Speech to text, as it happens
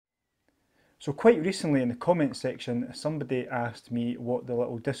So quite recently in the comment section, somebody asked me what the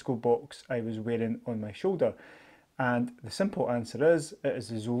little disco box I was wearing on my shoulder. And the simple answer is, it is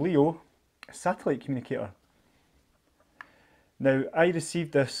the ZOLEO Satellite Communicator. Now, I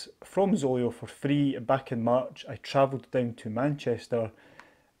received this from ZOLEO for free back in March. I travelled down to Manchester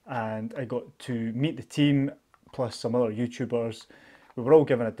and I got to meet the team plus some other YouTubers. We were all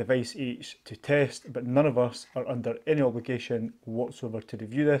given a device each to test, but none of us are under any obligation whatsoever to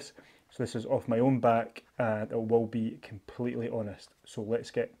review this. So this is off my own back and it will be completely honest. So let's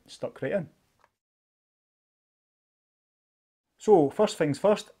get stuck right in. So first things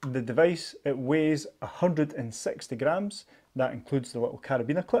first, the device, it weighs 160 grams. That includes the little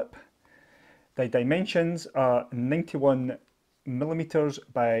carabiner clip. The dimensions are 91 millimeters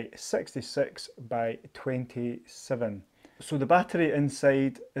by 66 by 27. So the battery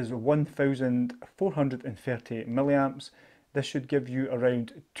inside is 1430 milliamps. This should give you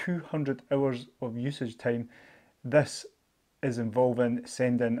around 200 hours of usage time. This is involving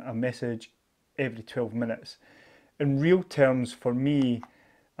sending a message every 12 minutes. In real terms, for me,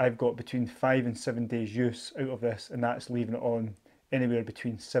 I've got between 5 and 7 days use out of this, and that's leaving it on anywhere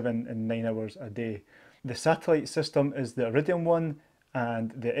between 7 and 9 hours a day. The satellite system is the Iridium one,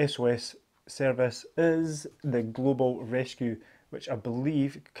 and the SOS service is the Global Rescue, which I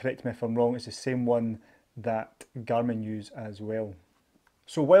believe, correct me if I'm wrong, is the same one that Garmin use as well.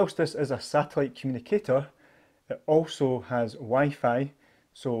 So whilst this is a satellite communicator, it also has Wi-Fi.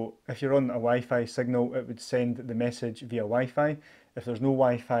 So if you're on a Wi-Fi signal, it would send the message via Wi-Fi. If there's no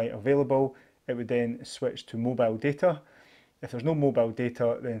Wi-Fi available, it would then switch to mobile data. If there's no mobile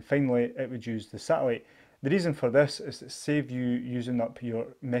data, then finally it would use the satellite. The reason for this is to save you using up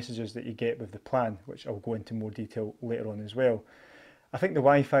your messages that you get with the plan, which I'll go into more detail later on as well. I think the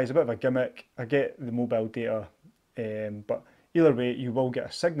Wi-Fi is a bit of a gimmick. I get the mobile data, but either way, you will get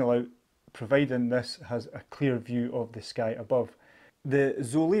a signal out, providing this has a clear view of the sky above. The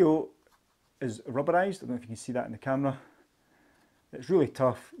ZOLEO is rubberized. I don't know if you can see that in the camera. It's really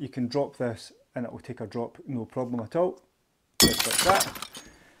tough. You can drop this and it will take a drop, no problem at all. Just like that.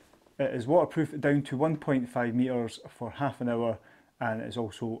 It is waterproof down to 1.5 meters for half an hour, and it is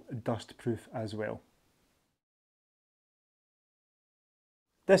also dust proof as well.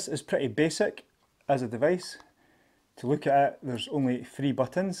 This is pretty basic as a device. To look at it, there's only 3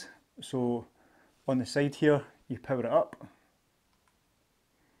 buttons. So on the side here, you power it up.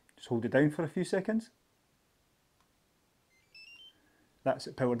 Just hold it down for a few seconds. That's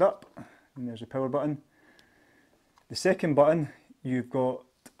it powered up, and there's the power button. The second button, you've got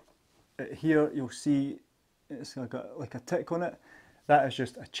it here, you'll see it's got like a tick on it. That is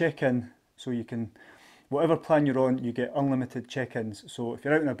just a check-in, so you can, whatever plan you're on, you get unlimited check-ins. So if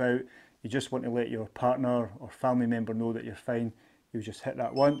you're out and about, you just want to let your partner or family member know that you're fine, you just hit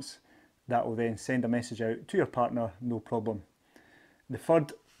that once. That will then send a message out to your partner, no problem. The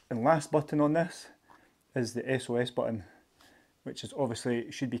third and last button on this is the SOS button, which is obviously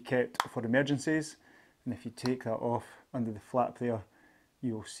should be kept for emergencies. And if you take that off under the flap there,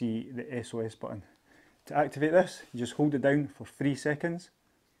 you'll see the SOS button. To activate this, you just hold it down for 3 seconds.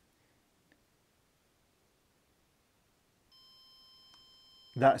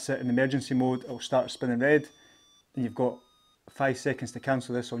 That's it in emergency mode. It'll start spinning red, and you've got 5 seconds to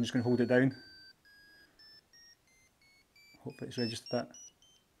cancel this, so I'm just going to hold it down. Hopefully it's registered that.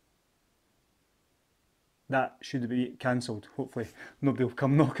 That should be cancelled. Hopefully nobody will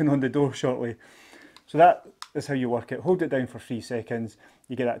come knocking on the door shortly. So that is how you work it. Hold it down for 3 seconds.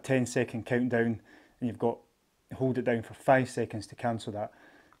 You get that 10-second countdown, and you've got hold it down for 5 seconds to cancel that.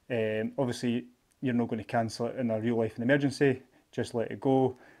 Obviously, you're not going to cancel it in a real life emergency. Just let it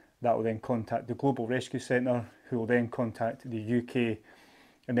go. That will then contact the Global Rescue Centre, who will then contact the UK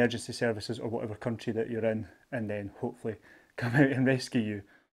emergency services or whatever country that you're in, and then hopefully come out and rescue you.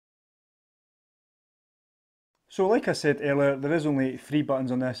 So like I said earlier, there is only 3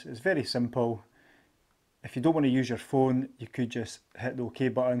 buttons on this. It's very simple. If you don't want to use your phone, you could just hit the OK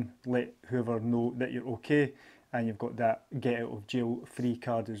button, let whoever know that you're okay, and you've got that get out of jail free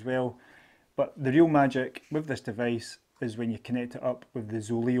card as well. But the real magic with this device is when you connect it up with the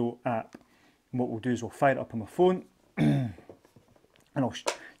ZOLEO app. And what we'll do is we'll fire it up on my phone and I'll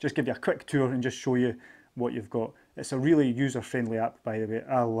just give you a quick tour and just show you what you've got. It's a really user-friendly app, by the way.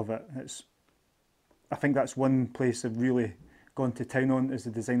 I love it. I think that's one place they've really gone to town on, is the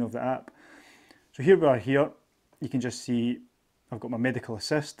design of the app. So here we are here. You can just see I've got my medical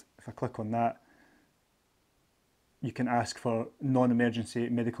assist. If I click on that, you can ask for non-emergency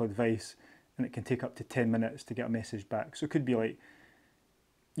medical advice, and it can take up to 10 minutes to get a message back. So it could be like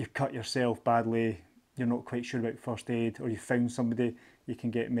you've cut yourself badly, you're not quite sure about first aid, or you found somebody, you can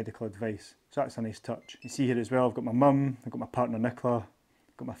get medical advice. So that's a nice touch. You see here as well, I've got my mum, I've got my partner Nicola,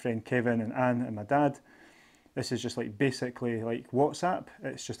 I've got my friend Kevin and Anne and my dad. This is just like basically like WhatsApp.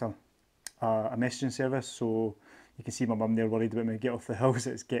 It's just a messaging service. So you can see my mum there worried about me get off the hills,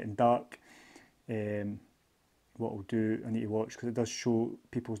 it's getting dark. What I'll do, I need to watch because it does show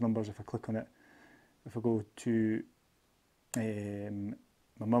people's numbers if I click on it. If I go to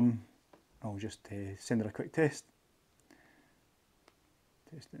my mum, I'll just send her a quick test.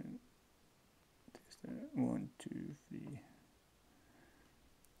 Test it. 1, 2, 3.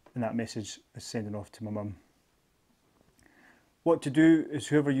 And that message is sending off to my mum. What to do is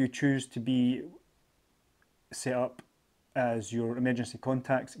whoever you choose to be set up as your emergency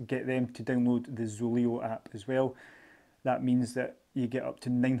contacts, get them to download the ZOLEO app as well. That means that you get up to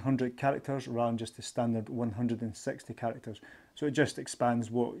 900 characters rather than just the standard 160 characters. So it just expands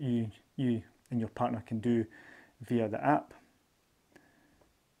what you and your partner can do via the app.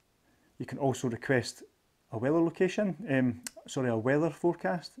 You can also request a weather location, a weather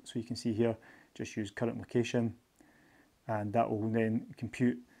forecast. So you can see here, just use current location, and that will then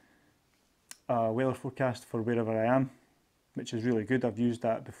compute a weather forecast for wherever I am, which is really good. I've used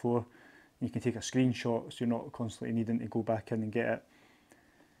that before. You can take a screenshot so you're not constantly needing to go back in and get it.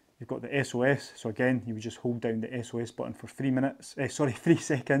 You've got the SOS, so again you would just hold down the SOS button for 3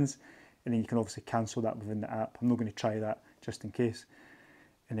 seconds, and then you can obviously cancel that within the app. I'm not going to try that just in case.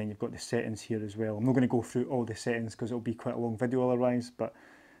 And then you've got the settings here as well. I'm not going to go through all the settings because it'll be quite a long video otherwise, but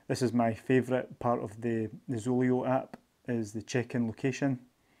this is my favourite part of the ZOLEO app, is the check-in location.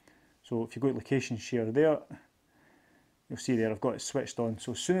 So if you go to location share there, you'll see there I've got it switched on.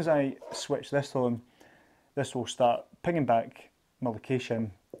 So as soon as I switch this on, this will start pinging back my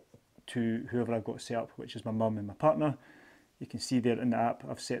location to whoever I've got set up, which is my mum and my partner. You can see there in the app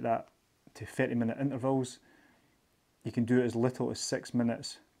I've set that to 30-minute intervals. You can do it as little as 6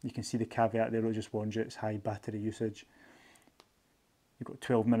 minutes. You can see the caveat there, it'll just warn you it's high battery usage. You've got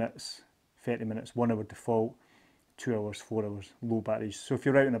 12 minutes, 30 minutes, 1 hour default, 2 hours, 4 hours, low batteries. So if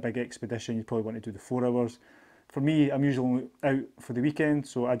you're out on a big expedition, you probably want to do the 4 hours. For me, I'm usually out for the weekend,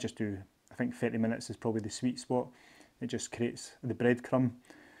 so I just do, I think 30 minutes is probably the sweet spot. It just creates the breadcrumb.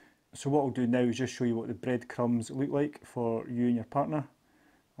 So what I'll do now is just show you what the breadcrumbs look like for you and your partner.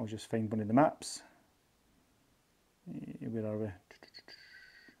 I'll just find one of the maps. Where are we?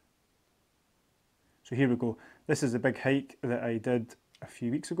 So here we go. This is the big hike that I did a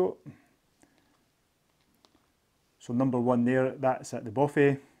few weeks ago. So number 1 there, that's at the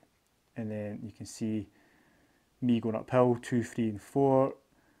Buffet, and then you can see me going uphill, 2, 3 and 4,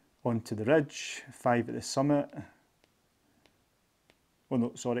 onto the ridge, 5 at the summit. Oh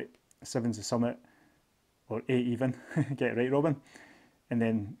no, sorry, 7's the summit, or 8 even, get it right Robin. And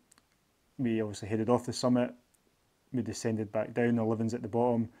then we obviously headed off the summit, we descended back down, 11's at the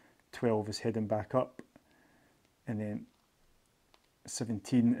bottom, 12 is heading back up, and then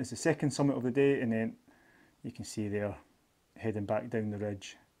 17 is the second summit of the day, and then you can see there heading back down the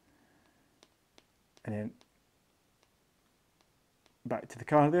ridge, and then back to the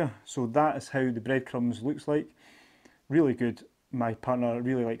car there. So that is how the breadcrumbs looks like. Really good. My partner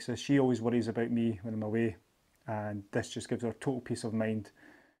really likes this. She always worries about me when I'm away, and this just gives her total peace of mind.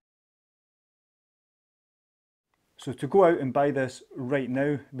 So to go out and buy this right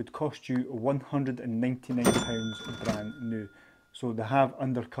now would cost you £199 brand new. So they have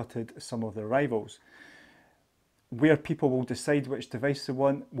undercutted some of their rivals. Where people will decide which device they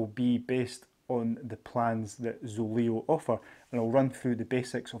want will be based on the plans that ZOLEO offer, and I'll run through the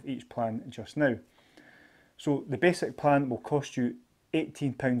basics of each plan just now. So the basic plan will cost you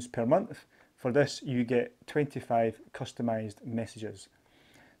 £18 per month. For this you get 25 customised messages.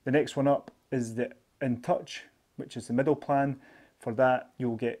 The next one up is the In Touch, which is the middle plan. For that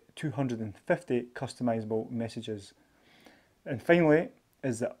you'll get 250 customisable messages. And finally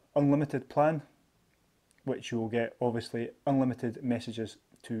is the Unlimited plan, which you will get obviously unlimited messages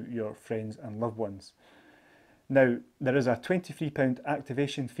to your friends and loved ones. Now there is a £23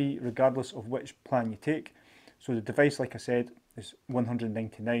 activation fee regardless of which plan you take. So the device, like I said, is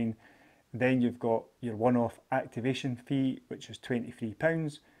 £199. Then you've got your one-off activation fee, which is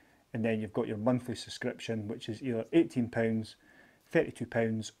 £23, and then you've got your monthly subscription, which is either £18,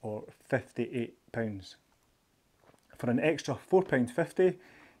 £32 or £58. For an extra £4.50,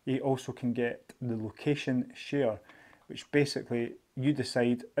 you also can get the location share, which basically you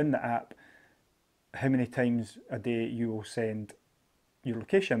decide in the app how many times a day you will send your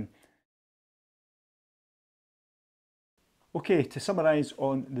location. Okay, to summarise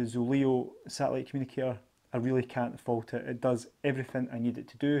on the ZOLEO Satellite Communicator, I really can't fault it. It does everything I need it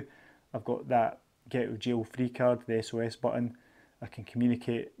to do. I've got that get out of jail free card, the SOS button. I can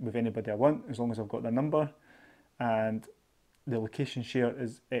communicate with anybody I want as long as I've got their number, and the location share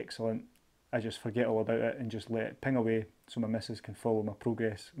is excellent. I just forget all about it and just let it ping away so my missus can follow my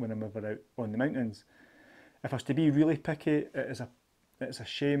progress when I'm ever out on the mountains. If I was to be really picky, it's a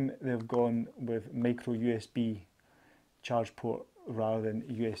shame they've gone with micro USB charge port rather than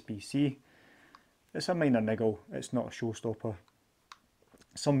USB-C. It's a minor niggle, it's not a showstopper.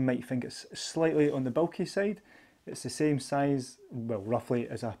 Some might think it's slightly on the bulky side. It's the same size, well, roughly,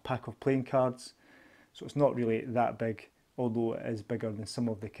 as a pack of playing cards, so it's not really that big, although it is bigger than some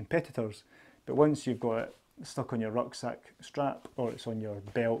of the competitors. But once you've got it stuck on your rucksack strap or it's on your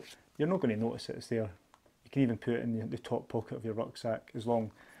belt, you're not going to notice it's there. You can even put it in the top pocket of your rucksack. As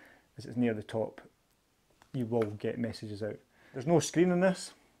long as it's near the top, you will get messages out. There's no screen on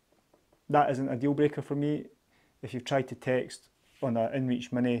this. That isn't a deal breaker for me. If you've tried to text on an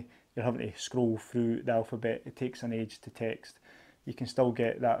InReach Mini, you're having to scroll through the alphabet. It takes an age to text. You can still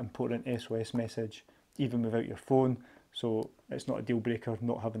get that important SOS message even without your phone, so it's not a deal breaker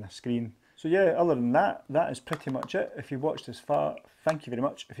not having a screen. So yeah, other than that, that is pretty much it. If you've watched this far, thank you very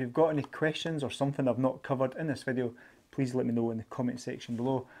much. If you've got any questions or something I've not covered in this video, please let me know in the comment section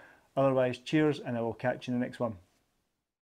below. Otherwise, cheers, and I will catch you in the next one.